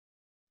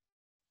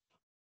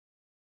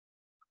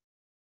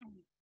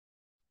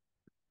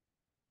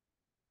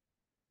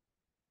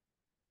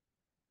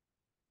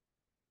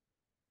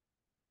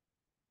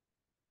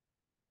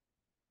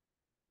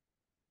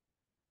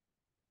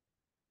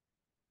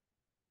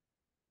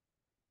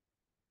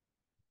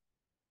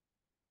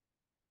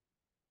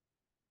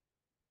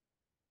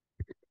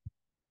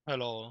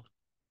Hello.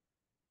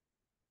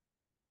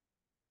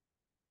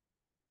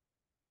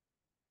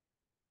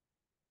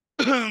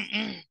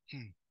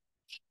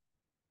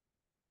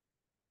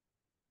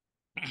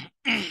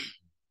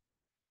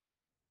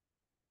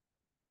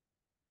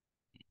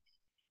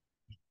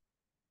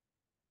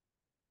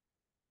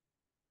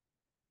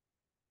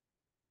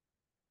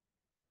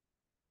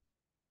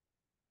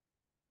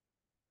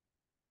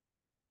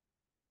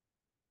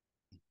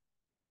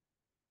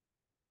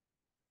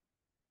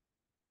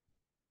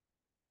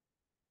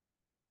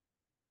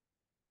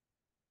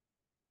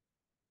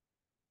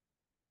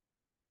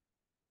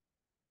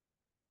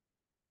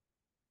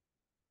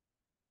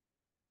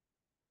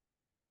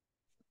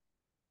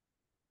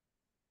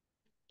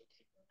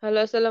 Hello,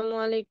 আসসালামু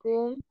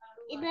আলাইকুম।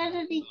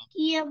 ওয়ালাইকুম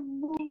আসসালাম।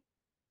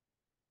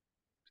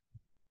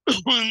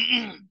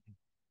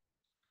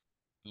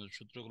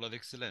 সূত্রগুলো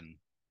দেখছিলেন?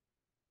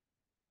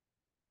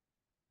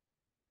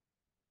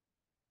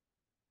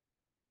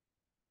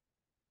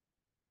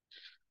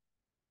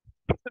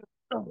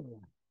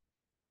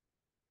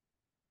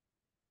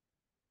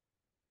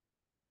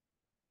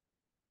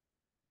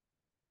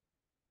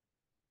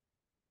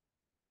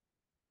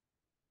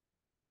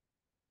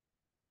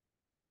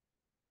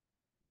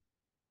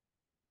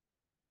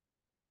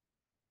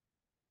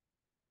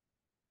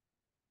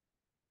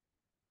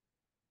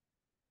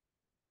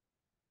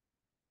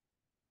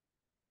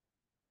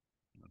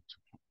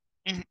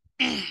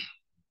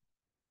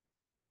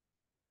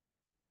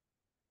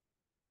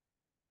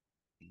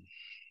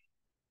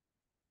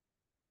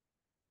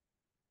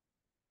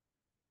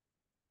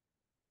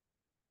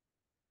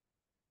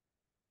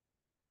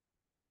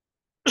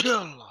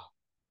 আল্লাহ।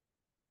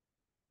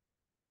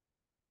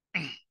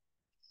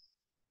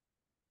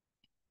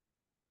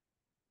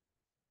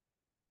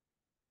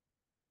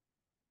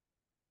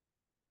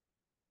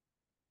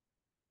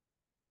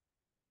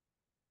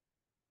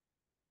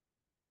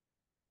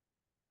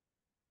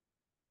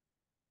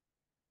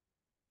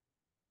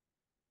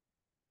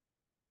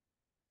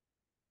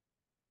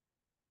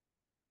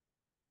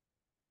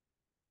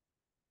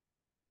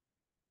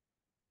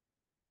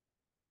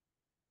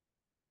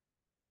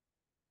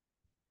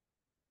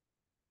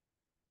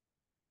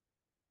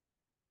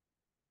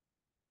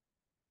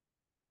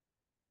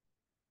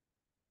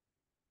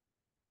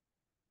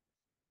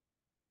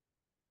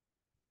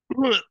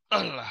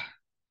 আল্লাহ।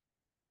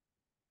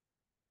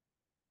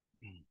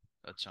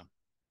 আচ্ছা,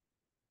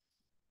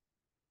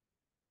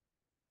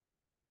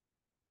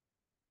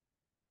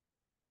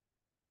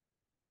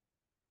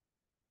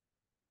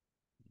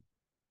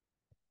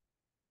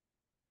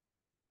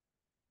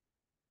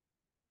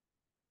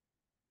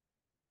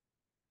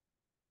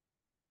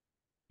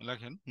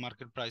 লেখেন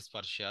market price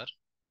per share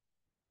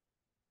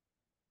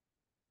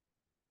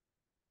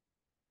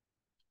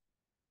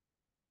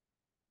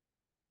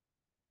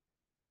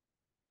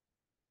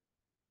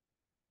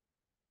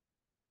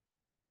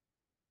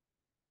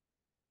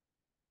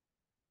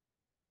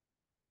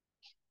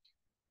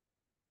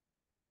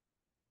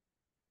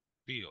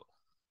PO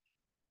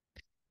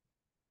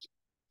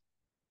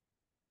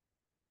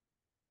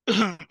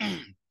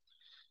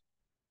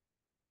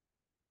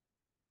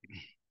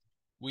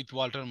with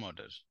Walter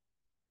model.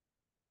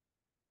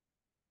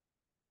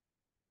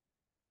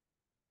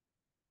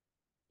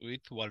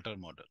 With Walter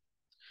model.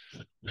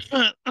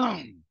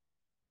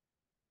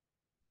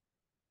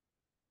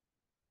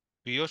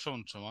 পিও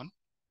সমান সমান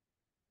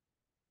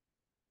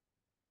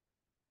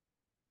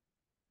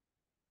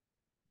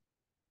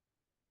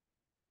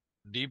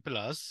ডি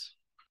প্লাস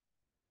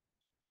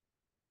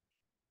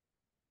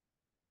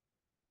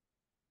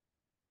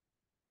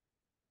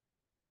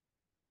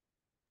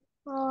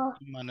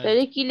মানে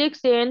তাহলে কি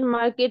লিখছেন?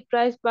 Market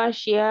price per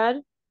share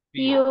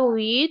PO PO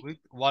with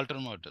with Walter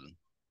model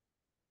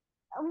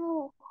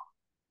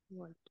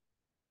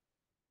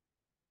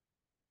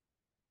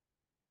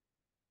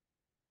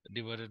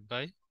divided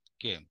by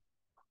K.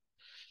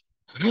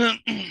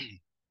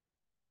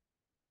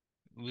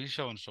 V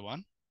সমান সমান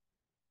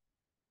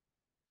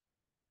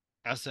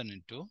S N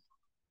into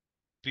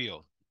PO.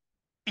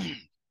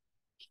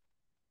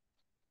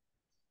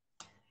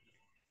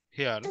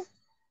 Here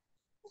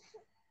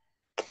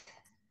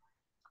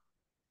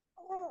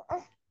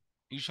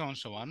ই সমান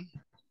সমান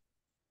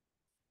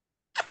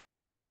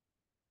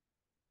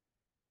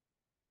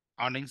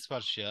আর্নিংস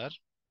পার শেয়ার,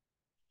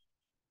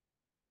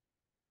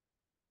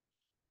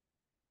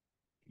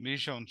 বি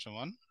সমান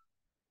সমান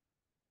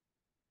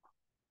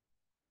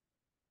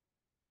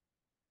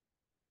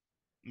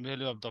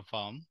value of the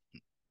farm,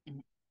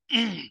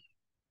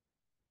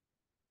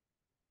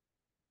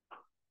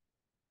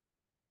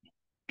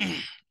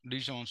 D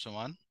সমান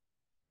সমান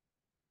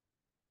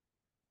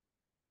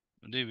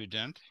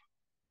ডিভিডেন্ড,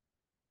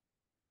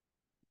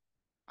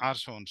 আর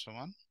সমান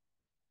সমান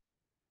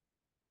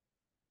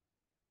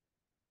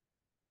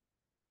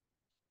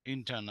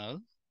ইন্টারনাল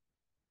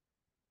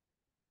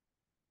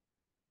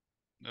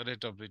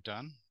রেট অফ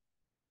রিটার্ন,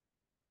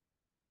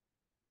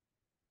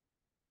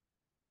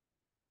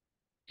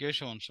 কে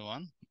সমান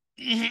সমান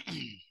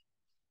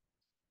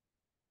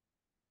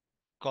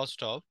কস্ট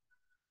অফ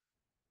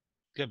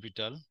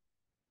ক্যাপিটাল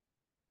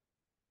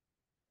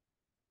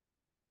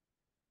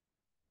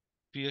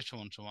PA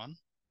সমান সমান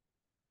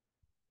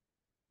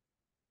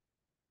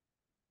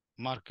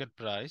মার্কেট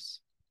প্রাইস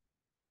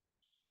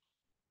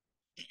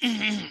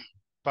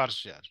পার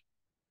শেয়ার।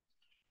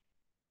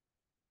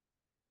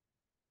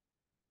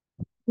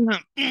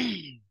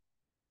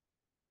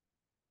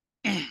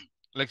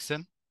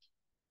 লিখছেন?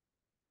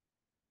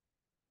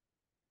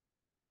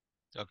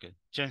 ওকে,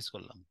 চেঞ্জ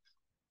করলাম।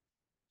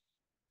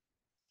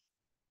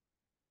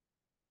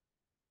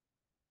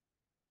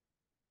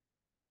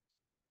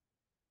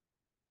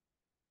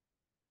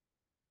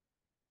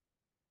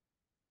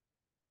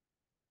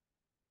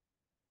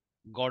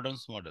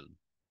 গর্ডনস মডেল।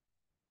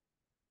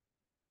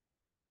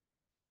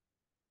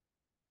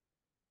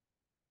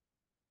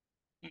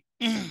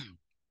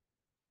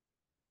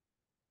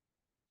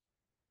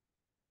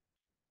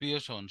 PA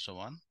সমান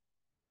সমান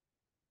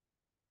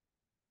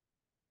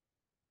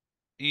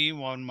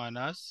E1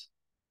 minus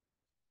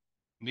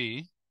B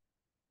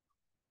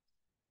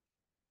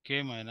K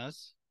minus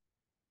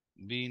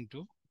B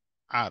into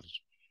R।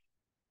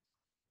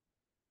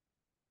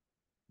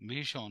 B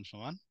সমান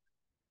সমান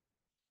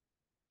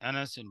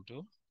NS ইন্টু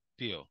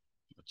PO।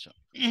 আচ্ছা,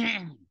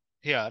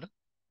 here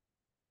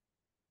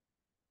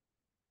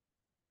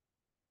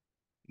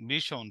B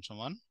সমান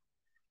সমান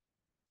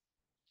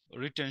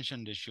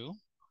রিটেনশন রেশিও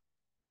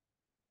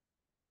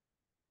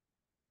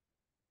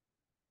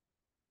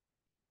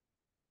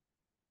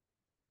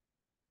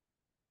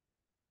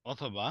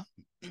অথবা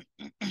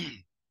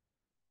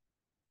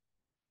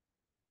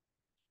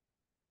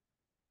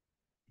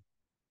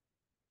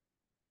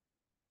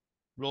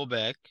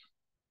ব্লোব্যাক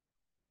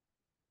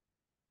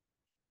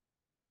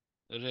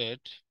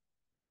রেট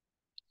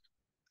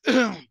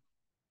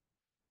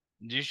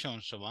G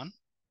সমান সমান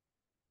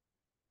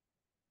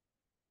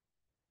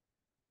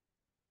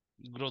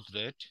গ্রোথ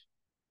রেট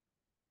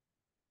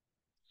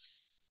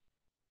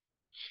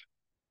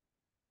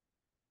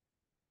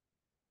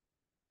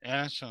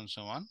NS সমান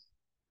সমান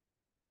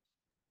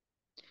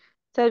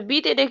স্যার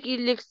বিতে এটা কি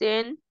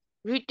লিখছেন?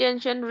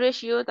 রিটেনশন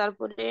রেশিও,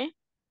 তারপরে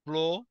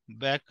flow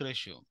back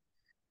ratio.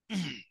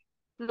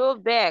 Flow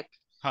back.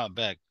 হ্যাঁ,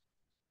 ব্যাক।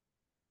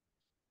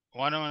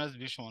 1 মাইনাস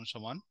B সমান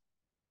সমান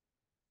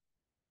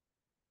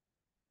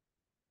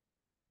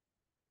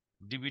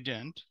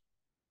dividend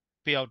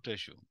pay out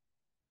ratio.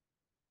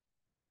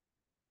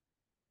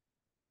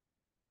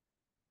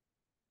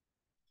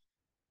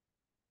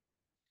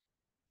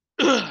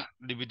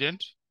 Dividend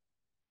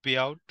pay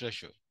out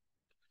ratio.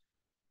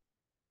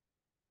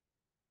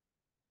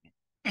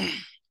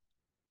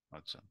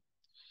 আচ্ছা,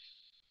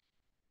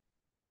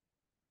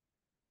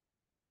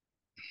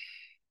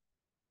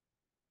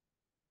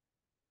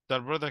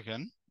 তারপরে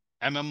দেখেন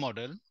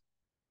মডেল,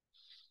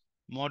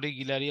 মডি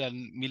গিলারি আর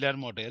মিলার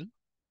মডেল।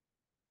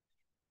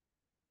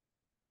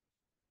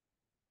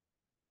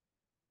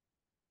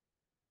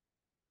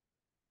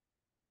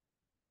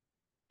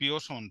 পিও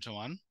সমান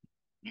সমান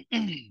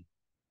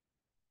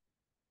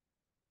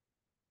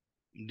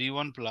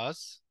D1 plus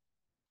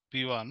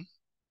P1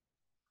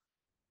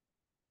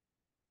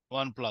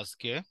 1 plus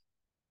K।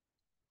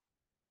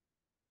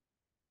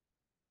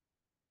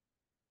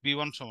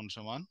 P1 সমান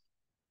সমান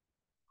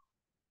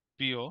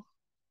PO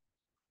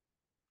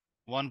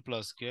 1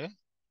 plus K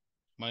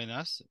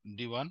minus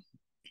D1।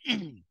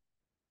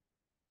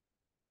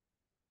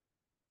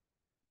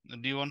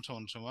 D1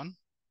 সমান সমান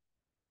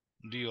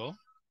DO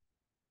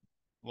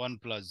 1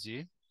 প্লাস G।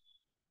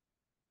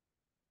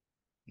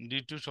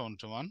 D2 সমান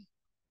সমান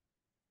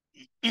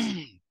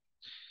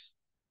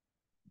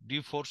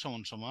D4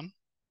 সমান সমান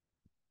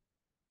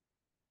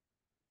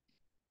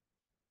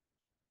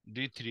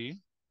D3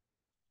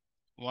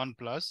 1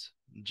 প্লাস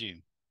G।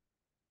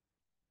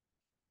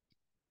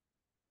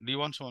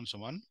 D1 সমান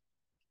সমান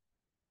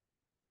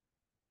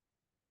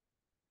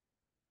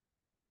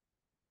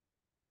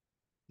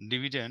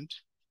dividend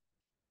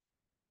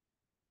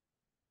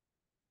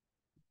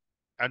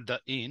at the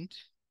end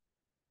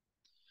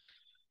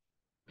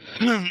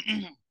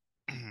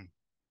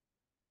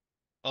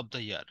of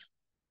the year.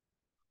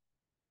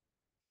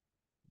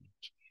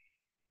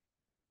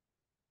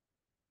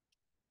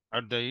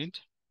 At the end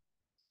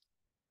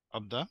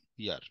of the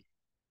year.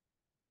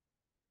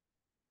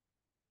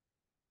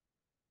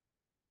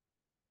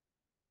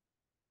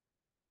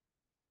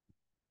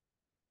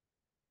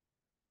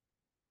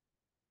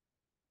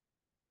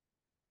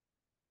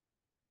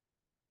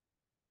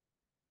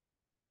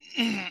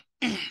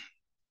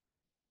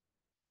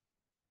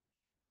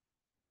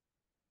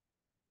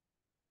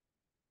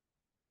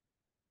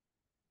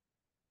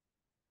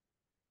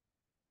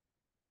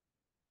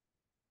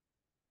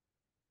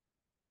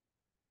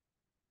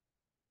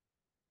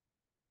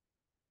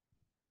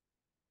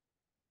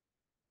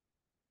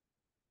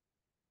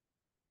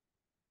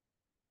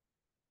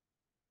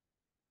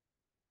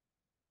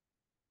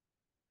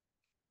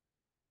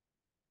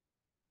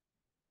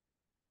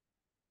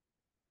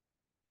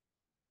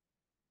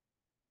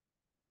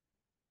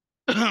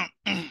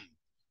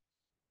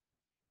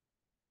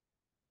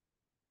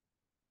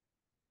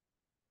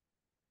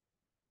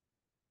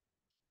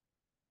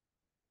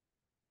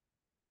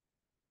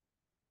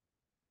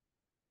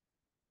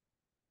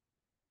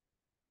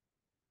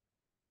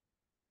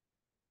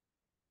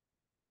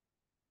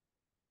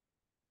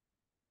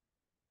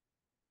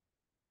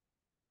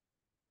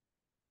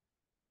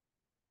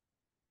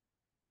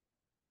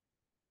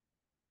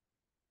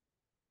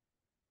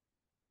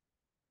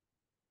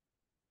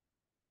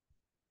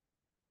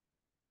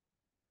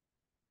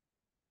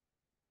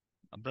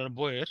 আপনার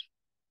বইয়ের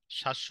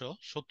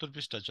 770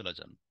 পৃষ্ঠায় চলে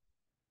যান।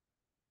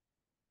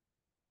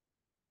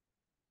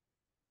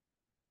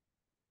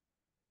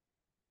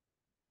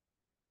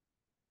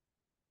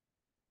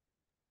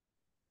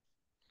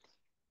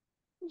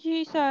 জি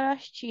স্যার,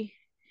 আসছি।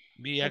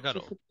 বি একশো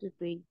 11। সত্তর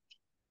পেজ।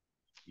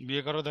 বি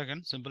 11 দেখেন,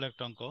 সিম্পল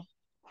একটা অঙ্ক।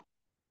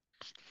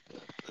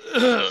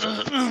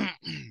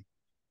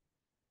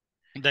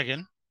 দেখেন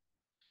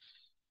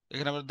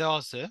এখানে আবার দেওয়া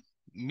আছে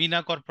Mina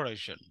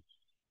corporation.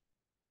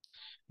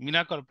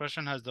 Mina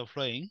corporation has the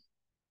following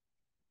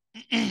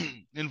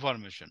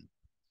information.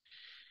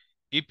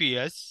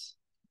 EPS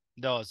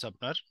দেওয়া আছে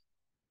আপনার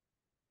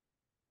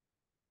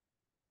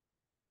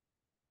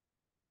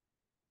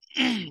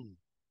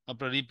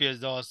আপনার ইপিএস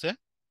দেওয়া আছে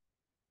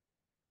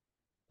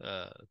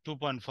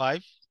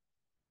 2.5,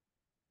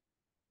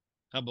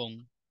 এবং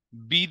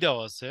বি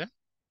দেওয়া আছে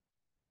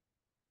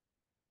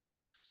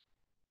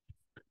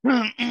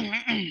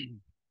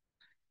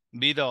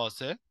বি দেওয়া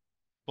আছে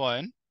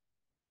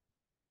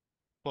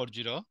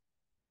 0.40,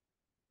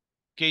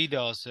 কে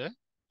দেওয়া আছে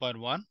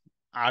 0.1,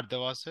 আর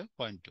দেওয়া আছে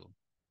 0.2।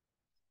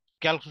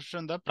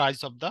 Calculation the price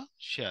of the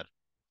share.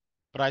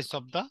 Price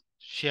of the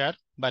share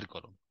বের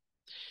করুন।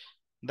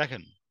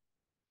 দেখেন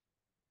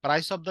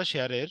প্রাইস অফ দ্য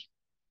শেয়ারের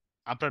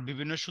আপনার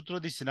বিভিন্ন সূত্র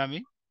দিচ্ছি না আমি।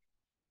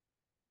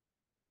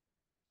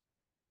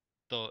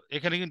 তো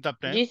এখানে কিন্তু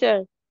আপনি জি স্যার।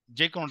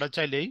 যে কোনোটা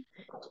চাইলেই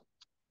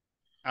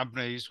আপনি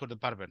ইউজ করতে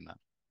পারবেন না,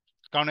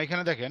 কারণ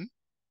এখানে দেখেন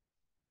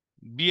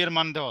বি এর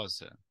মান দেওয়া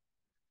আছে,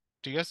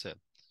 ঠিক আছে,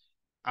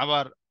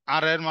 আবার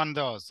আর এর মান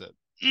দেওয়া আছে।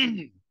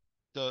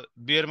 তো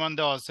বি এর মান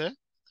দেওয়া আছে,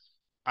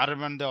 আর এর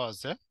মান দেওয়া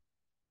আছে।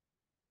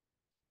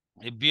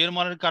 এই বি এর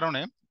মানের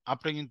কারণে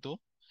আপনি কিন্তু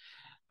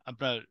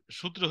আপনার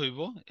সূত্র হইব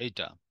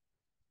এইটা,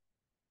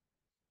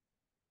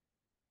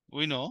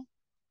 উই নো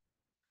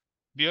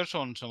বি এর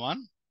সমান সমান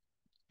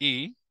ই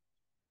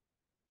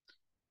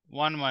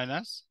 1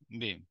 minus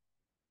B,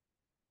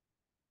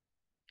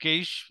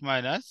 কেইশ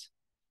minus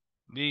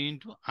B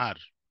into আর।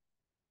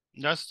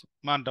 জাস্ট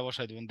মানটা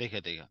বসাই দিবেন দেখে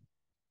দেখে।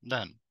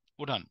 দেন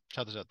উঠান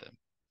সাথে সাথে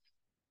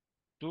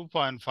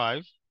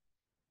 2.5,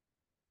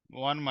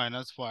 1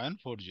 মাইনাস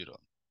 0.40,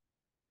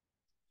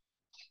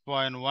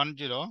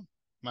 0.10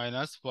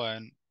 মাইনাস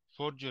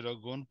 0.40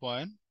 গুণ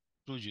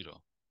 0.20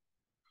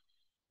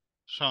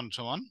 সমান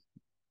সমান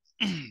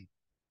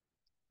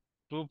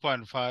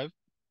 2.5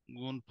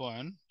 গুণ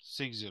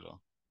 0.60,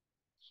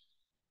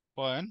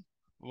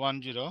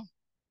 0.10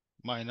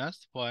 মাইনাস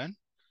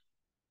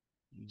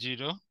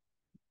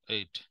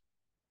 0.08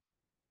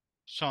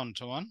 সমান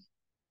সমান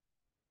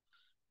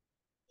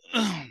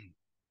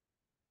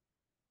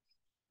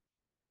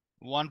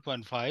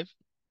 1.5,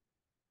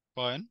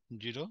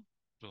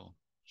 0.02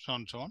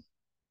 সমান সমান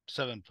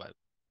 75।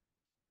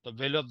 তো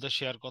ভ্যালু অফ দ্য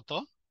শেয়ার কত?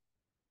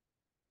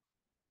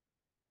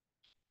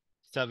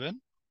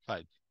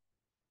 75।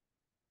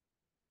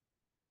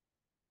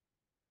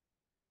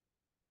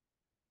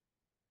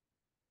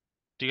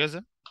 ঠিক আছে।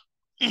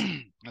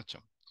 আচ্ছা,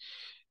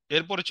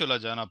 এরপরে চলে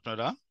যান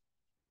আপনারা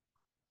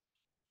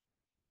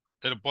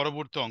এর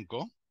পরবর্তী অঙ্ক।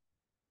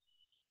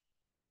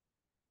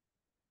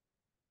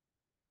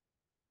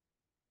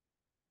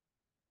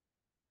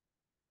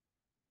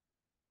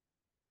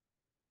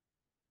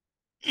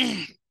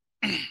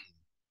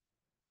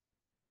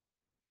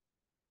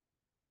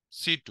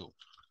 C2।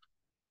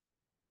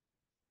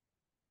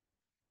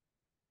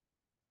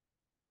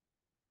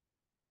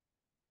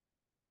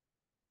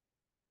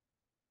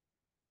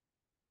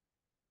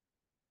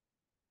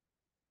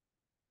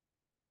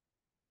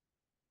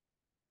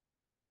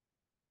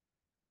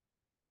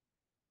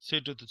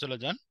 C2 তে চলে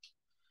যান।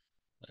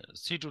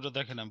 C2টা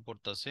দেখেন আমি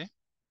পড়তেছি।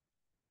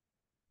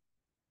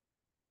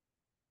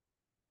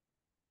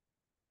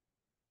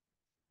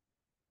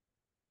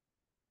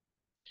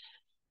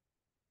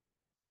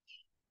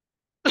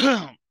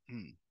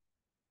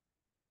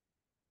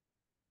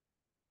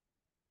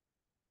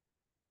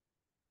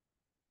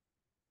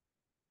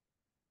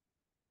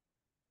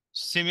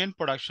 Cement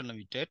Production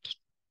Limited,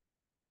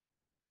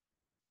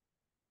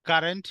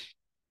 current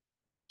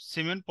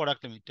Cement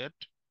Product Limited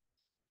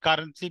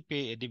currently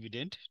pay a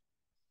dividend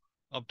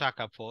of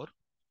টাকা 4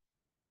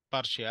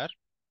 per share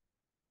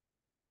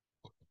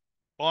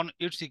on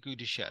its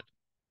equity share।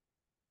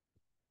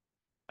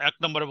 এক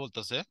নম্বরে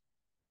বলতেছে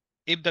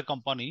if the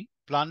company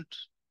planned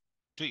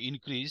to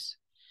increase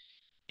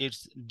its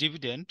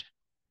dividend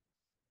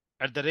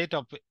at the rate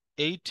of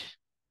 8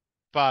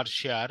 per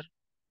share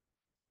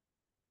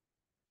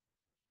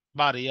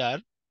per year,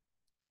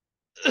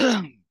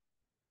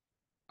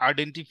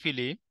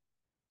 identify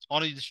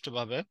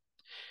অনির্দিষ্টভাবে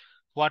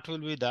what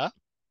will be the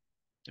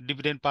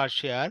dividend per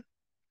share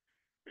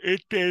in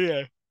 10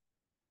 year,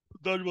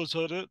 10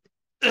 বছরে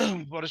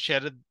পরে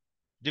শেয়ারের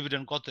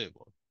dividend কত হইব।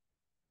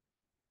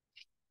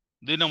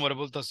 দুই নম্বরে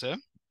বলতেছে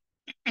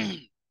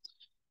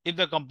if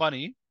the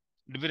company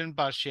dividend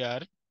per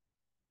share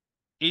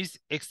is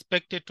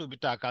expected to be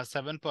টাকা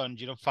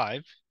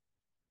 7.05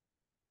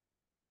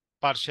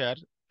 per share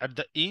at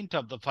the end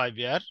of the 5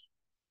 year,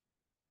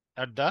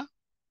 at the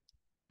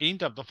end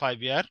of the 5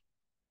 year,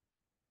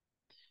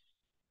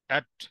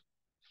 at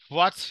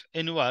what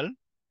annual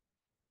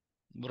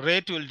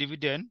rate will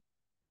dividend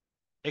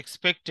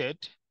expected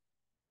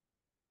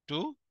to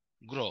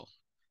grow?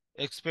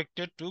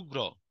 Expected to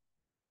grow.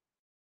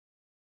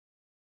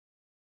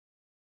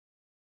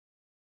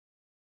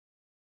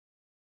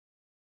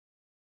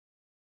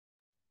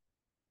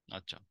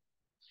 আচ্ছা,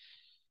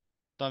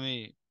 তো আমি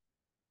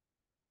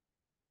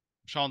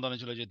সমাধানে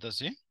চলে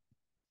যেতেছি।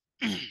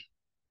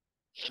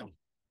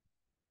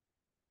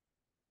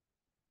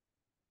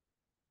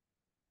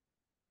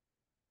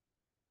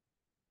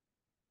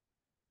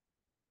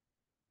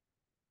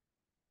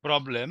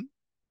 Problem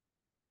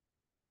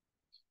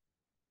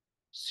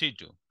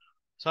C2।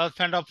 Sir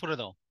ফ্যানটা of করে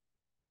দাও।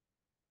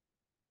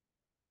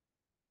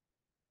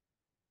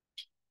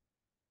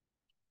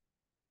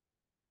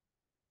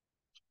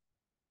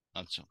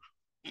 আচ্ছা,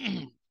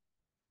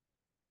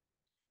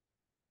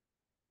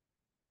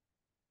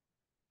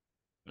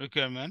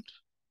 রিকোয়ারমেন্ট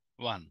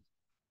 1,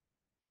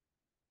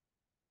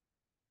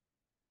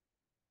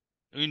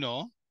 উই নো,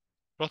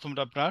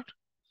 প্রথমটা আপনার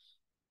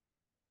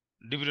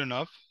ডিভিডেন্ড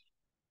অফ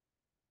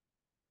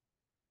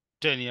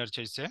 10 ইয়ার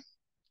চাইছে,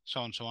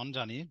 সমান সমান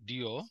জানি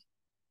ডিও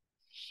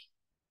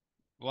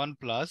 1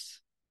 প্লাস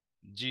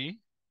জি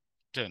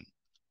 10।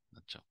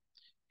 আচ্ছা,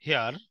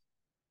 হেয়ার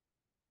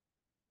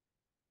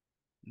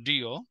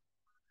ডিও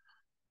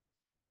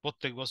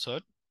প্রত্যেক বছর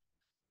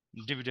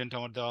ডিভিডেন্ড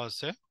আমার দেওয়া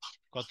আছে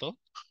কত,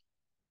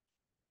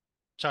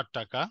 4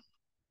 টাকা।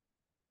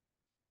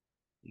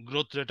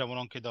 গ্রোথ রেট আমার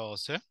অঙ্কে দেওয়া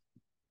আছে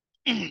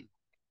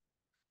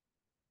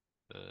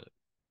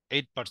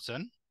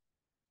 8%।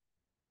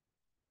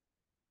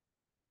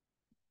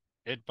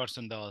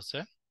 8% দেওয়া আছে।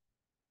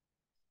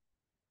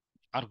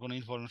 আর কোনো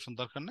ইনফরমেশন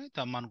দরকার নাই,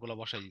 তার মানগুলো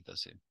বসাই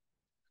দিতেছে।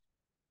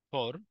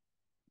 4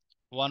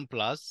 1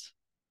 প্লাস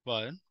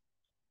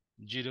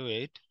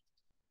 0.08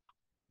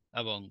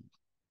 এবং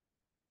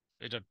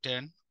এটা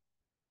 10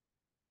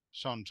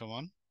 সমান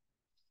সমান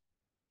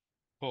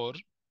 4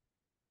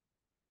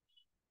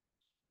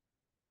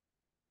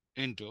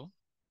 ইন্টু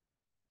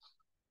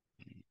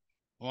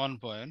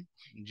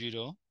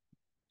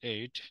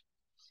 1.08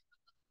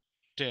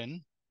 10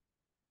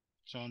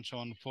 সমান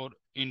সমান 4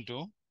 ইন্টু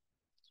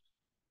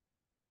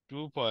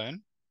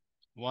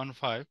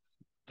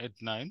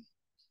 2.1589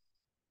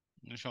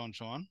 সমান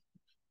সমান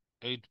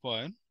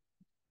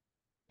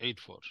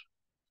 8.84।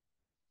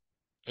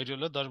 এটি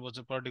হলো 10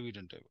 বছর পর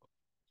ডিভিডেন্ড টাইপ।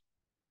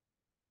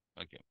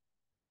 ওকে,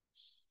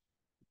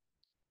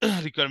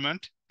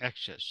 রিকোয়ারমেন্ট এক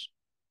শেষ।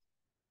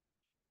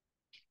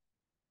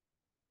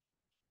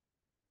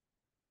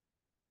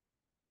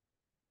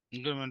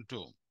 রিকোয়ারমেন্ট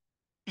 2।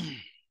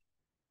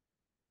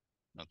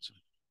 আচ্ছা,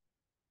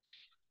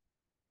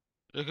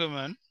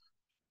 রিকোয়ারমেন্ট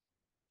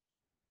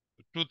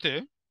 2 তে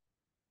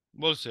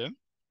বলছে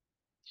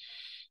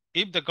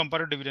if the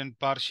comparative dividend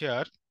per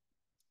share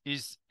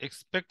is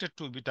expected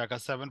to be টাকা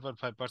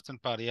 7.5%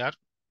 per year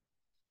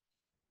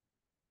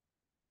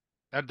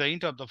at the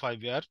end of the 5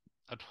 year,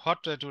 at what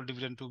rate will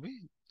dividend to be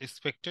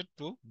expected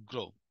to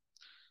grow?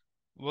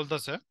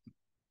 বলতেছে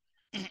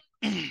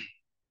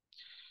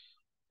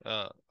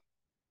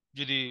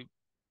যদি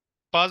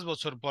 5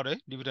 বছর পরে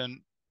ডিভিডেন্ড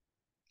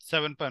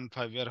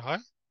 7.5 ইয়ার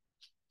হয়,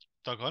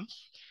 তখন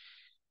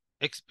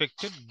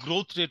এক্সপেক্টেড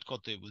গ্রোথ রেট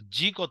কত হইব,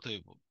 জি কত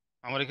হইব।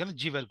 আমার এখানে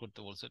জি বের করতে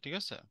বলছে, ঠিক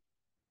আছে।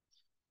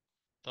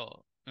 তো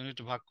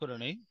একটু ভাগ করে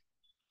নেই।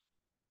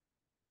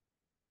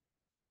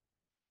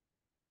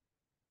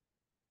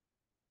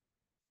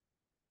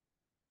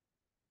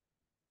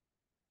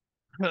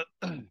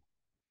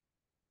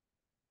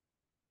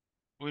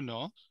 উই নো,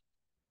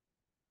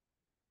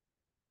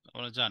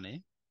 আমরা জানি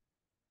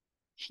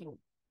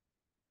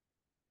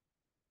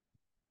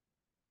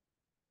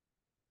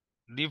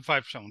D5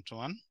 সমান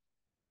সমান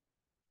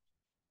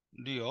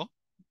ডিও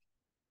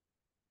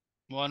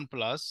 1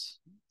 প্লাস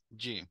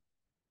জি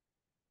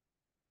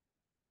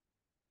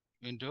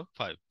ইন্টু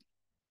 5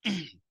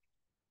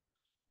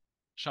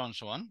 সমান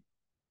সমান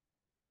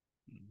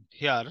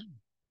হিয়ার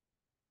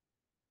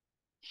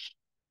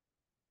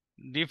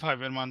D5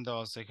 এর মান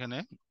দেওয়া আছে এখানে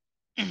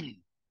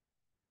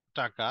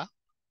টাকা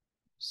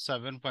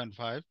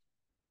 7.5,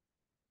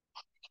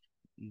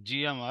 জি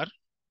আমার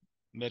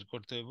বের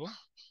করতে হইব,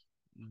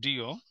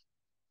 ডিও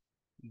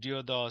ডিও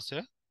দেওয়া আছে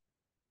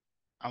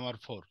আমার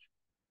 4,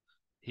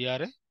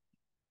 হিয়ারে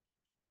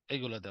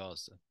এইগুলো দেওয়া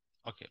আছে।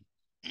 ওকে,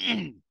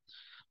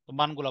 তো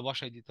মানগুলা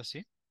বসাই দিতেছি।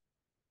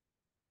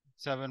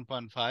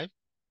 7.5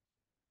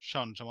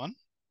 সমান সমান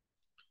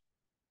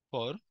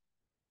 4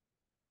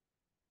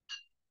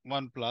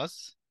 1 প্লাস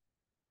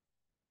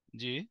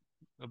জি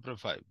উপরে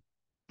 5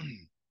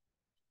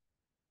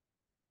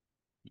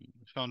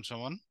 সমান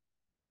সমান,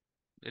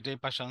 এটাই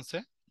পাশে আনছে,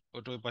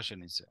 ওটা ওই পাশে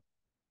নিছে।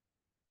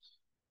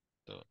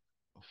 তো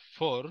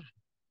 4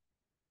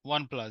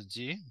 1 প্লাস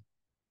জি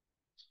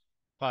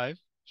 5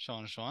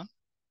 সমান সমান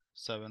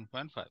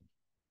 7.5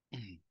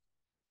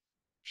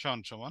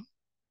 সমান সমান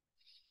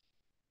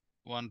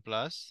 1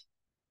 প্লাস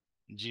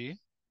জি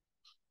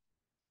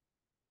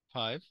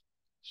 5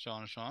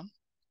 সমান সমান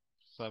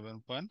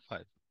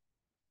 7.5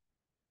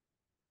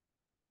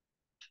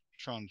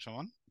 সমান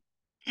সমান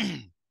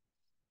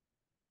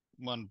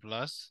 1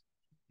 প্লাস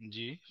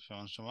জি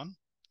সমান সমান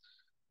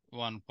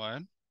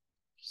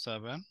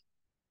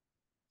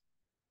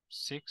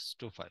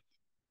 1.7625।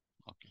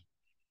 ওকে,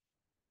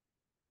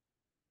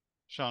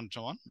 সমান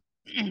সমান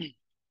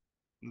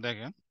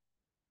দেখেন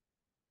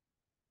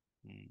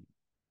হুম,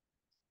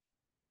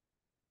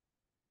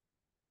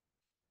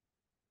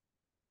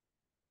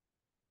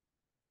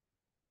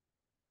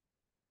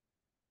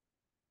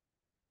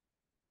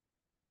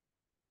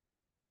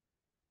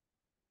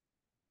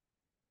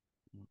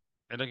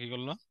 এটা কি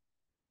করলো?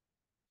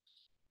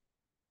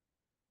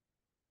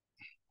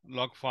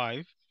 log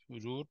 5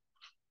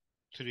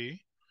 √3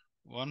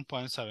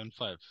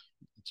 1.75।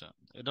 আচ্ছা,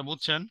 এটা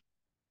বুঝছেন?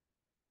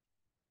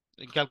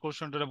 এই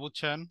ক্যালকুলেশনটা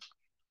বুঝছেন?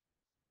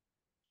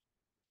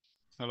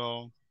 হ্যালো,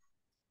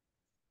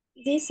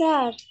 জি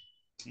স্যার।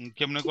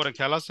 কেমনে করে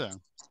খেয়াল আছে?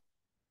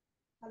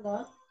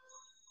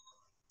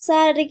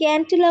 স্যার এটা কি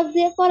অ্যান্টি লক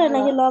দিয়ে করে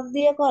নাকি লক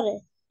দিয়ে করে?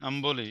 আমি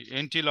বলি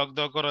এন্টি লগ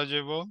দেওয়া করা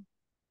যাব,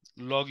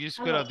 লগ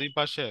স্কোয়ার দুই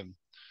পাশে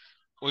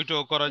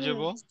ওইটাও করা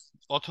যাব, হুম।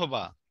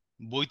 অথবা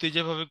বইতে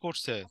যেভাবে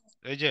করছে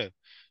এই যে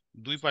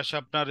দুই পাশে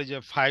আপনার এই যে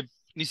 5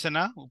 নিচে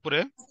না উপরে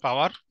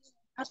পাওয়ার,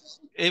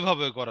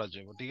 এইভাবে করা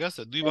যাব। ঠিক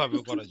আছে, দুই ভাবে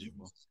করা যাব।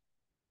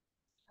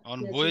 এখন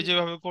বইয়ে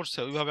যেভাবে করছে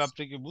ওইভাবে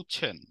আপনি কি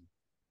বুঝছেন?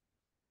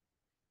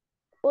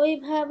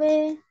 ওইভাবে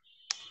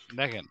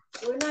দেখেন,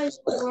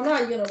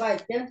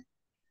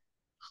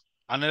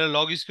 আনারে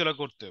লগ স্কোয়ার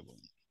করতে হবে।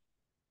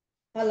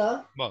 হ্যালো।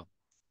 বল,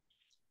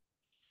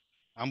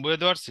 আমি বইয়ে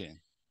দেওয়া পারছি।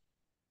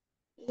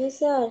 জি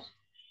স্যার।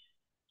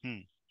 হুম,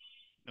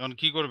 এখন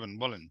কি করবেন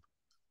বলেন?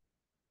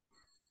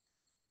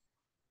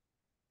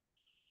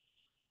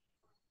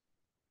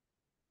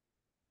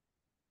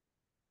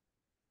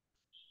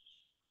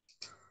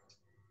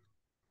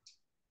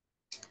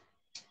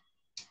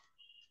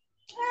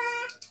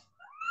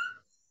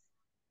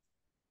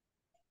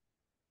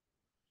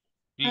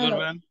 কি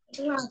করবেন?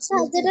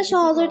 স্যার যেটা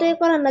সহজ ওইটাই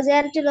করেন না, যে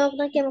অ্যান্টি লক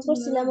না কেন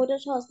করছিলাম ওইটা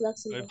সহজ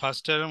লাগছিল। ওই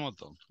ফার্স্ট ইয়ারের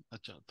মতো।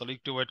 আচ্ছা, তাহলে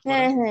একটু ওয়েট করেন,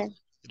 হ্যাঁ হ্যাঁ।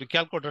 একটু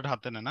ক্যালকুলেটর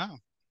হাতে নেন। না,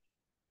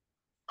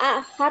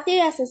 হাতেই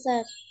আছে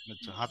স্যার।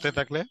 আচ্ছা, হাতে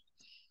থাকলে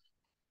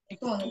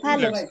একটু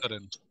ভালো। রিল্যাক্স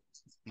করেন।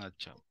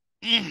 আচ্ছা,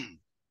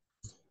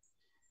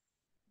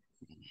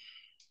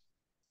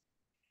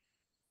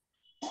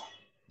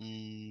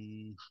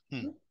 হুম,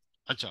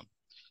 আচ্ছা,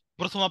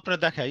 প্রথম আপনার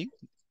দেখাই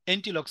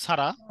এন্টিলক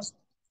ছাড়া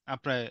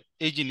আপনার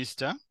এই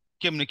জিনিসটা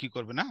কেমনে কি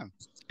করবে না,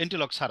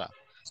 এন্টিলক ছাড়া।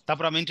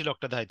 তারপর আমি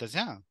এন্টিলকটা দেখাইতেছি।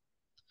 হ্যাঁ,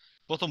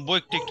 প্রথম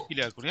বইটা একটু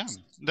ক্লিয়ার করি। হ্যাঁ,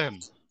 দেখেন,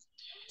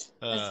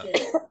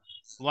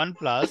 1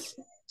 প্লাস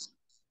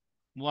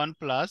 1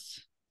 প্লাস,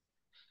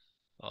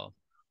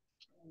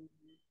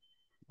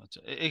 আচ্ছা,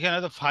 এখানে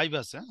তো 5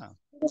 আছে। হ্যাঁ,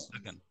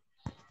 দেখেন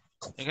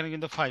এখানে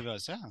কিন্তু 5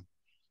 আছে। হ্যাঁ,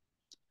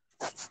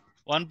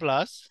 1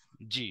 প্লাস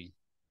জি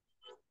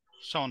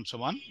সমান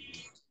সমান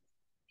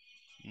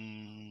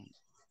উম,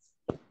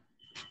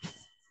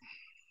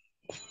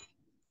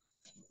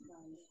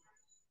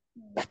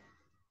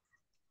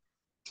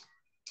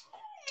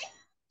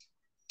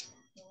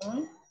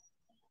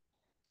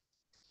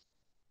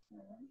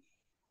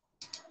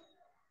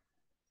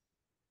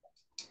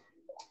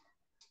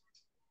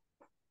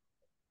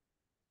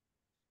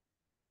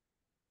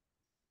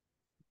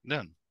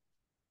 দেখেন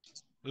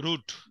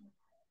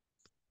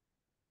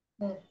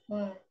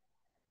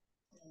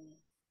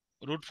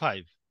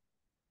 √5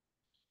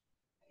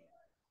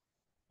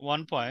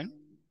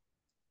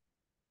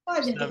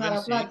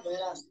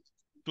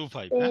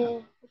 1.7625। হ্যাঁ,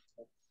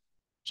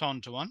 সমান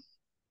সমান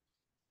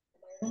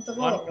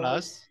 1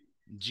 প্লাস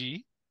জি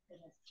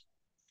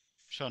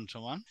সমান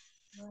সমান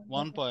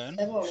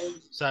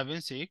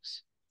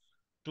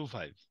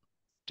 1.7625।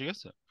 ঠিক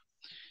আছে,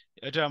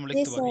 এটা আমরা জি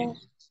লিখতে পারি স্যার।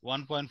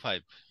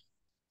 1.5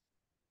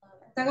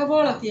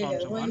 সমান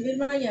সমান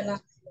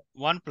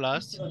 1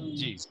 প্লাস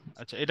জি।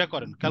 আচ্ছা, এটা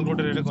করেন,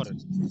 ক্যালকুলেটর এটা করেন।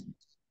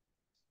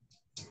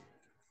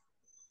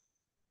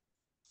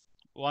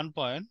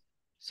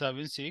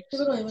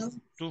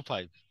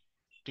 1.7625।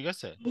 ঠিক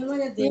আছে,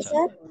 জি আচ্ছা,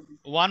 স্যার।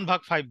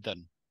 1/5 দেন,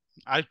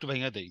 আর একটু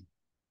ভেঙে দেই।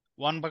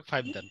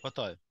 1/5 দেন, কত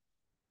হয়?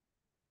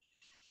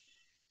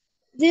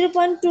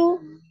 0.2।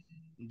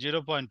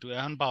 0.2।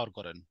 এখন পাওয়ার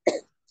করেন।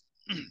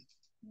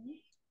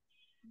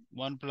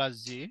 1 প্লাস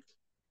জি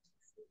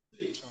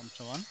সমান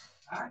সমান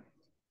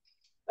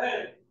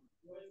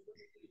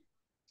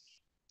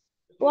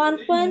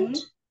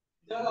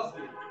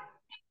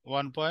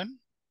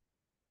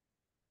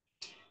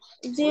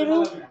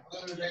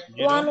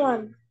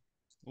 1.011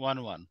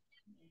 1.011।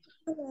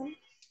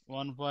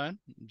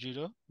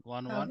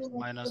 1.011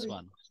 মাইনাস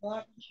 1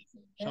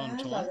 সমান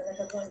সমান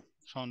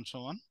সমান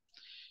সমান,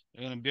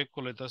 এখানে বিয়োগ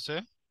করলে আছে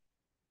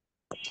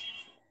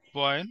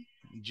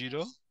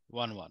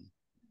 0.011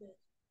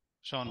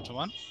 সমান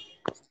সমান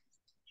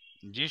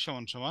জি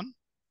সমান সমান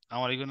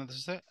আমার এখানে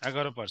আছে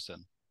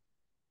 11%।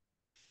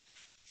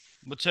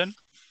 বুঝছেন?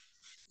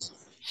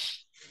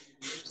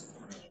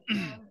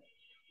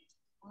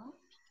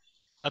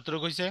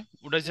 এতটুকু হয়েছে?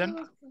 উঠাইছেন?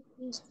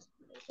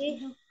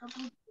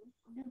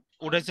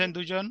 উঠাইছেন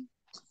দুইজন?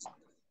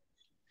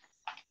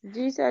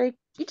 জি স্যার।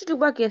 কিছুটুকু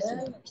বাকি আছে।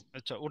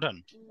 আচ্ছা উঠান।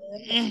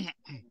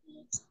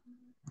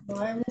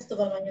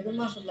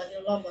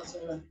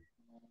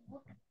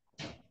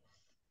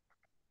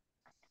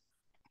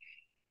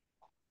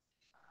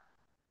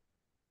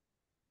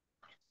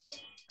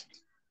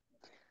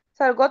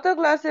 স্যার গত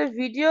ক্লাসের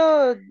ভিডিও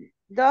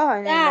দেওয়া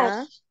হয় নাই না?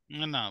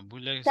 স্যার না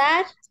ভুলে গেছি।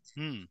 স্যার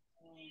হুম।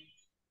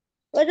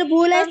 ওইটা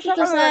ভুল কারণ আসছে তো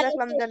সকালবেলা স্যার।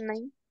 দেখলাম দেন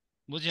নাই।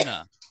 বুঝি না।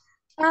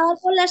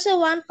 পাওয়ারফুল আসছে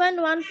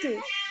 1.12।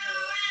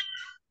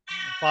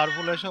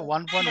 পাওয়ারফুল এসে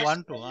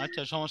 1.12।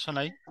 আচ্ছা সমস্যা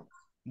নাই,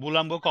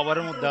 বুলাম্ব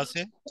কভারের মধ্যে আছে,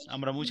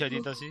 আমরা মুছাই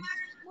দিতেছি।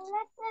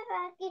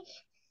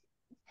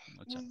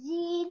 আচ্ছা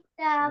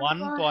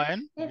 1.12,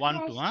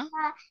 হ্যাঁ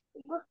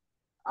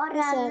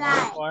জি স্যার।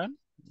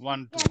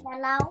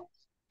 1.12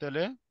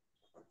 তাহলে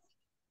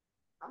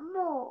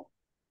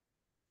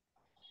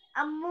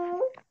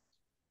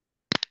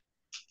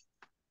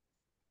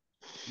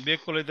বেক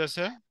করে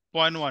দিতেছে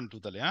 0.12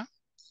 তাহলে, হ্যাঁ।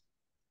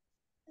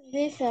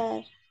 জি স্যার।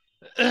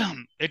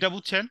 এটা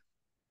বুঝছেন,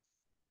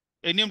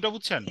 এই নিয়মটা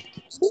বুঝছেন?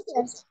 জি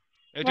স্যার।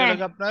 এটা হ্যাঁ।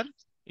 লাগে আপনার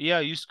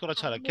ইউজ করা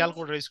ছাড়া,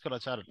 ক্যালকুলেটর ইউজ করা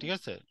ছাড়া, ঠিক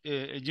আছে।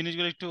 এই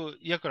জিনিসগুলো একটু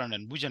করে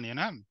নেন, বুঝে নিন,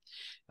 হ্যাঁ।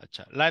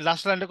 আচ্ছা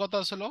লাস্ট লাইনটা কত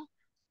আসলো?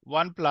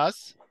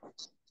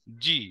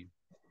 1+g,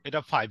 এটা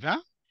 5,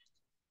 হ্যাঁ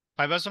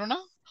 5 আসলো না?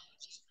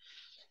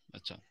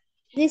 আচ্ছা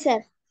জি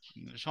স্যার।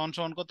 সমান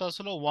সমান কত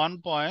আসলো?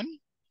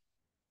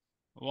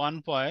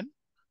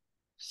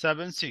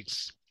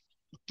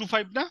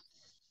 1.7625 না?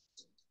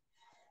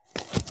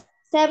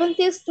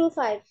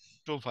 7625।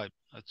 25।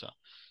 আচ্ছা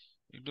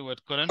একটু ওয়েট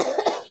করেন।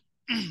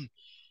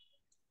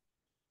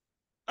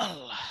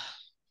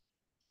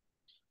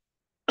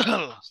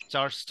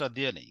 চার্জটা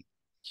দিয়ে নেই।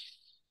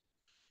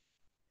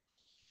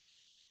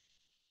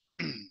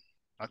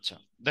 আচ্ছা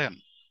দেখেন,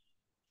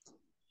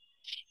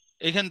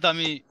 এখান তো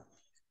আমি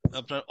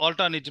আপনার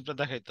অল্টারনেটিভটা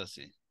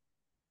দেখাইতেছি।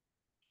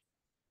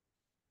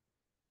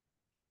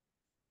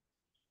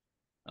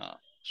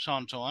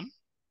 সমান সমান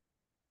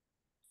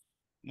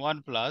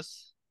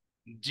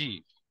 1+g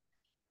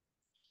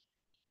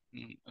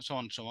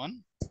সমান সমান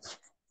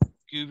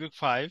কিউবিক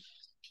 5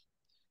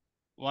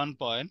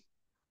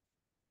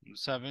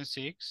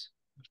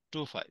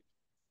 1.7625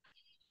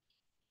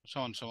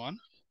 সমান সমান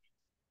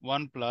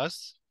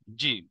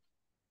 1+g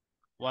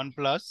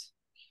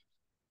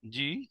 1+g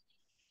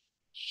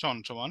সমান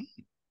সমান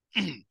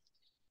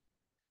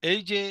এই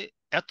যে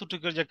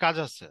এতটুকুর যে কাজ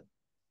আছে,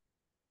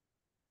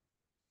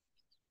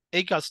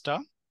 এই কাজটা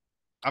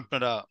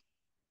আপনারা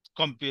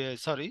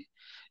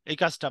এই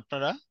কাজটা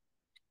আপনারা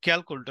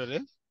ক্যালকুলেটরে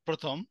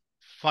প্রথম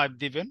 5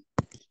 দিবেন,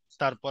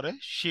 তারপরে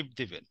শিফট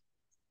দিবেন।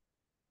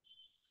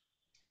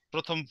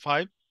 প্রথম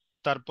 5,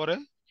 তারপরে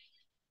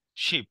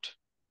শিফট,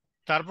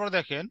 তারপর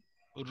দেখেন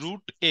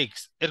 √x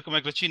এরকম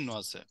একটা চিহ্ন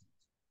আছে।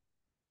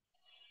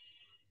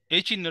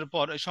 এই চিহ্নের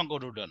পর এই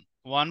সংখ্যাটা উঠান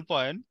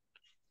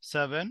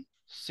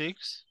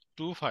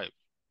 1.7625,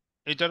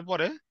 এটার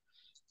পরে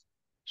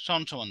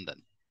সমান সমান দেন।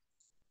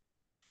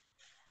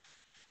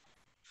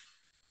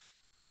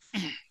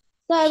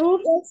 স্যার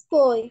রুট এক্স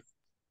কই?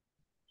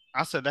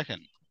 আছে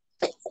দেখেন,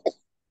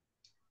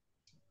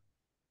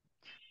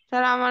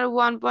 স্যার আমার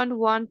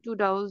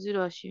 1.1200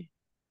 আসে।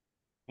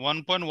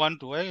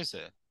 1.12 হয়ে গেছে,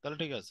 তাহলে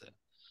ঠিক আছে।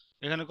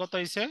 এখানে কত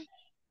হয়েছে?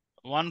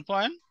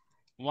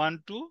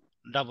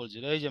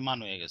 1.1200, এই যে মান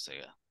হয়ে গেছে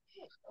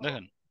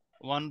দেখেন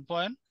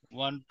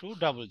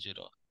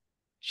 1.1200।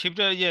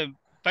 শিফটের এই যে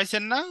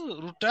পাইছেন না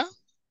রুটটা?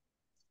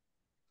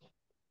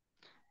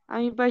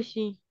 আমি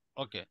পাইছি।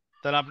 ওকে,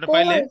 তাহলে আপনি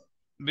পাইলে কই?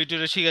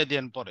 ভিডিওটা শিখাই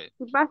দেন পরে।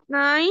 তুই পাস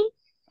নাই?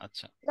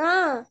 আচ্ছা না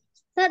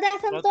স্যার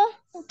দেখেন তো। কত-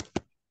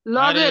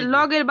 আরে এই যে,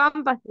 লগের বাম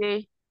পাশে।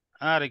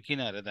 আরে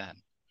কিনারে দেখেন,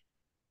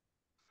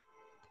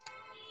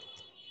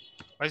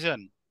 পাইছেন?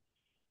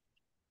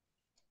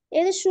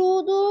 এই যে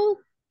শুধু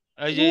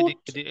এই যে রুট।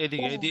 এদিকে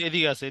এদিকে এদিকে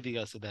এদিকে আছে, এদিকে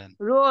আছে দেখেন।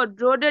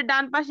 রোডের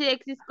ডান পাশে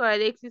এক্স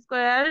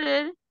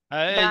স্কয়ারের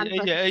হ্যাঁ ডান এই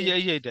যে এই পাশে। যে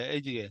এই যে এইটা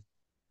এইদিকে,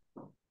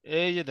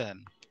 এই যে দেখেন,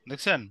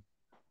 দেখছেন?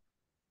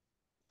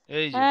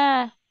 এই যে,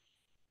 হ্যাঁ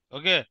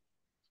ওকে।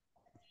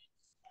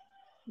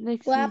 ও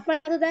দেখছি। আপনার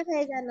তো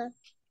দেখাই যায় না।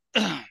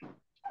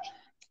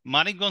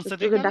 মানিকগঞ্জ তোর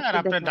চোখে দেখালে আর ডাক্তার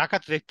আপনি দেখা।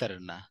 ঢাকাতে দেখতে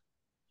পারেন না,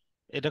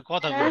 এটা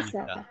কথা হ্যাঁ বলেন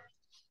স্যার। একটা।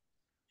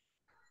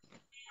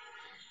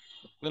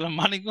 বললাম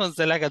মানিকগঞ্জ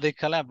এলাকা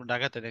দেখালে আপনি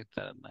ঢাকাতে দেখতে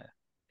পারেন না,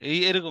 এই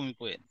এরকমই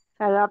কোয়েন।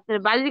 স্যার আপনার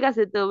বাড়ির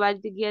কাছে তো,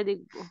 বাড়িতে গিয়ে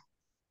দেখবো।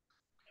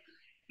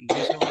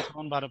 200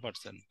 ×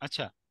 12%।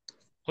 আচ্ছা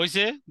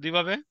হয়েছে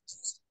দুইভাবে।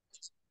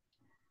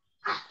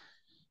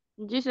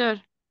 জি স্যার।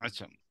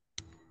 আচ্ছা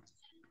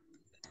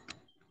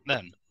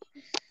দেন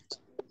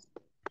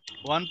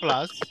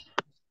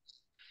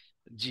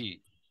 1+g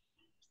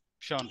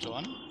সমান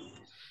সমান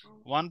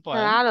ওয়ান স্যার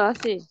পয়েন্ট আরো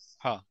আছে।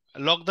 হ্যাঁ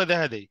লগটা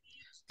দেখা দেই,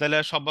 তাহলে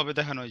আর সবভাবে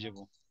দেখানো হয়ে যাব।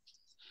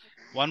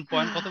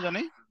 1 কত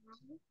জানি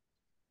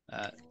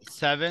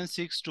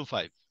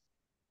 7625,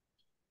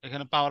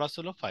 এখানে পাওয়ার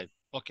আসলো 5।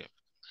 ওকে।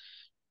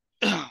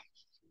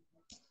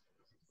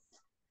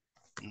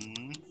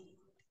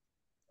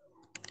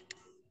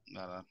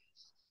 দাঁড়ান।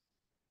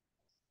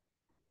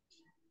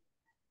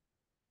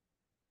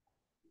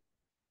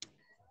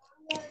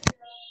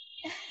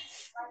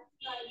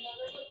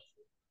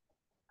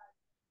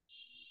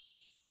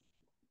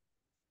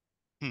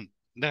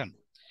 দেখেন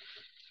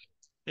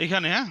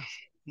এইখানে, হ্যাঁ,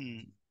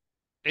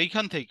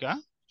 এইখান থেকে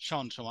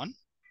সমান সমান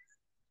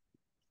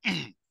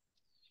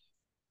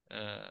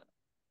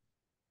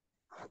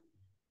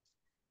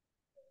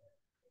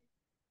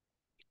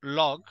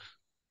লগ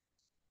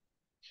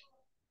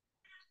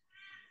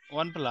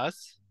 1 প্লাস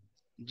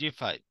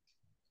G5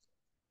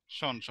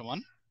 সমান সমান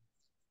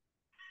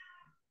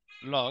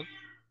log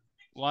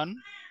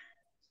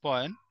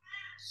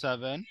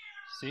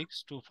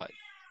 1.7625,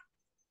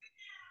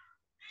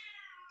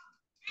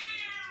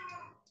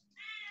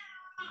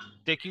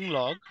 taking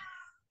log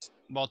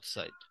both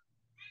side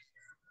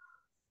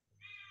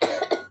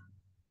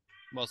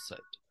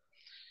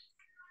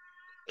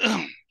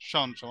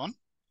সমান সমান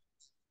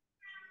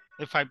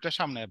এই 5টা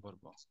সামনে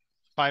পড়বো,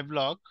 5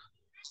 log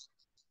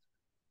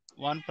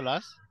 1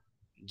 plus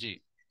G,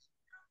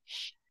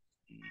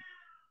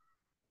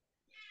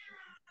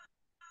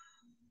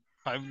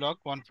 5 log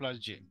 1 plus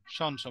G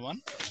সমান সমান।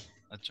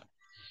 আচ্ছা,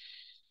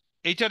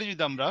 এইটার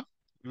যদি আমরা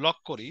লগ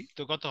করি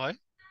তো কত হয়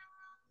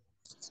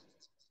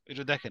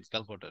একটু দেখেন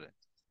ক্যালকুলেটরে।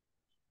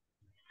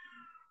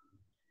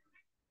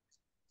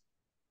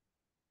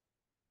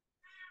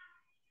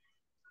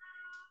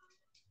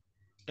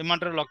 এই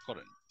মানটা লগ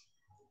করেন,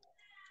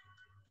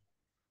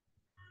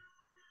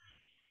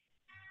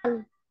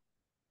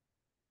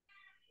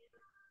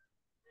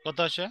 কত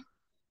আসে?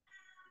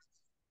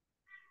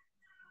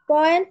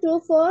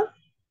 0.24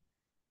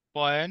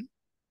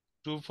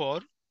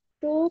 0.2424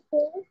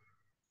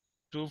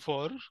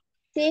 24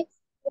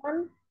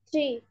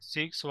 613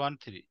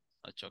 613।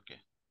 আচ্ছা, ওকে।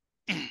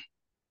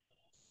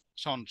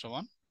 সমান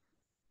সমান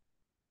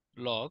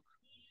লগ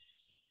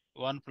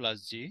 1 প্লাস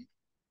জি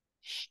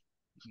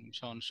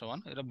সমান সমান,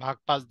 এটা ভাগ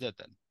 5 দিয়ে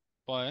দেন,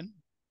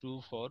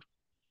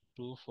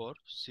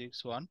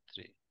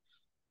 0.2424613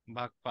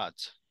 ভাগ 5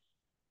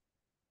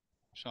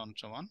 সমান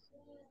সমান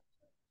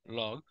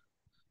লগ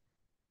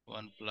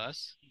 1 প্লাস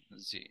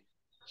জি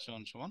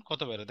সমান সমান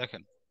কত বেড়ে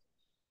দেখেন,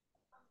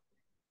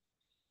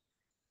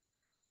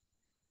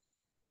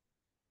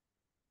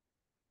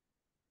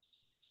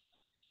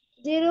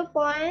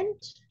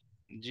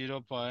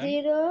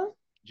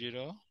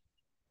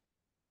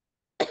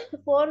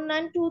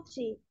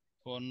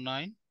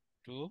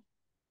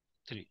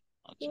 0.04923।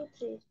 আচ্ছা,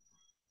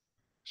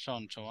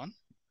 সমান সমান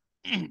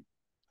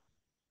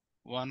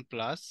 1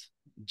 প্লাস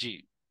জি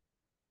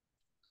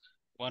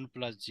 1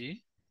 প্লাস জি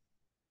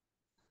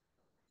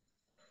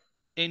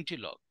এন্টি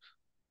লগ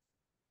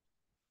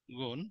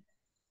গুণ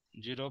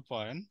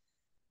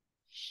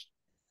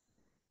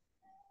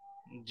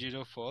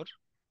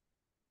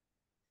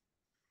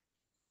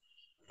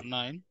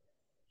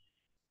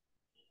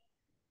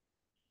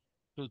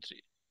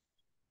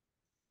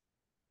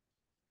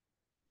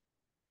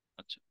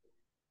আচ্ছা,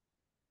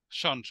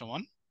 সমান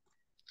সমান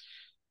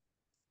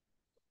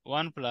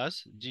 1 প্লাস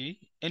জি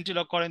এন্টি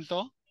লগ করেন তো,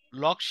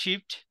 লগ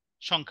শিফট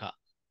সংখ্যা,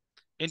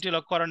 এন্টি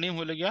লগ করার নিয়ম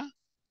হলো গিয়া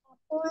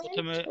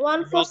প্রথমে লগ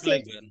 146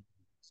 লিখবেন,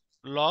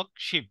 লগ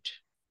শিফট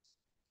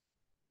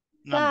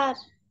নাম্বার, স্যার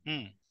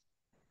হুম,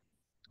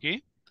 কি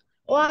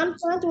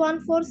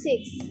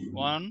 1.146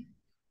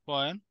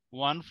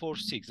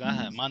 1.146,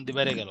 হ্যাঁ মান দি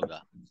বেড়ে গেল গা।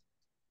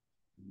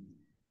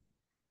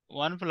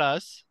 1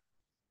 প্লাস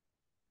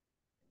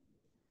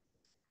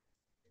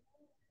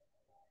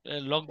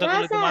লগ দা না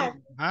করলে তো মান, স্যার,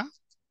 হ্যাঁ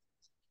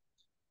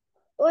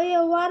ওই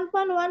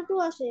 1.12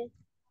 আসে।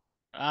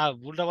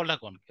 উল্টা পাল্টা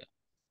কোন কে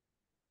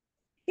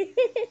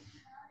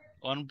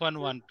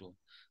 1.12,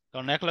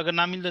 কারণ এক লগে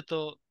না মিললে তো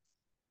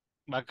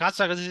বা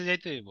কাছাকাছি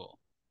যাইতে হইব।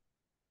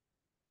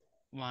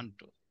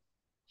 12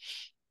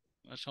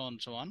 সমান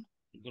সমান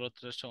গ্রোথ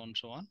রেট সমান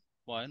সমান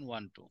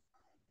 0.12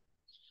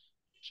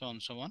 সমান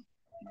সমান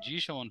জি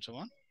সমান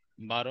সমান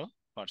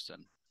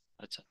 12%।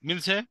 আচ্ছা,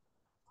 মিলছে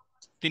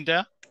তিনটা।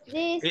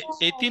 জি এই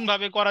স্যার। 3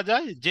 ভাবে করা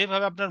যায়,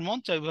 যেভাবে আপনার মন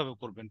চাই ওইভাবে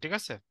করবেন, ঠিক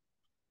আছে?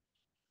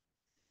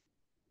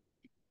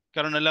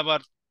 কারণ এলে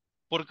আবার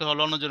পরীক্ষা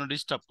হলে অন্য জন্য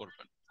ডিস্টার্ব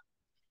করবেন,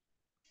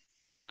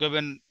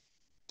 কবেন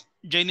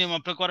যেই নিয়ম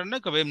আপনি করেন না,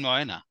 কবে এমনি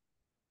হয় না।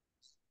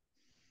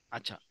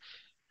 আচ্ছা,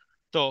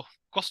 তো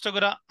কষ্ট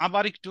করে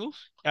আবার একটু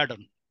অ্যাড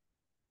অন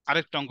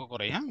আরেকটা অঙ্ক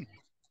করাই, হ্যাঁ।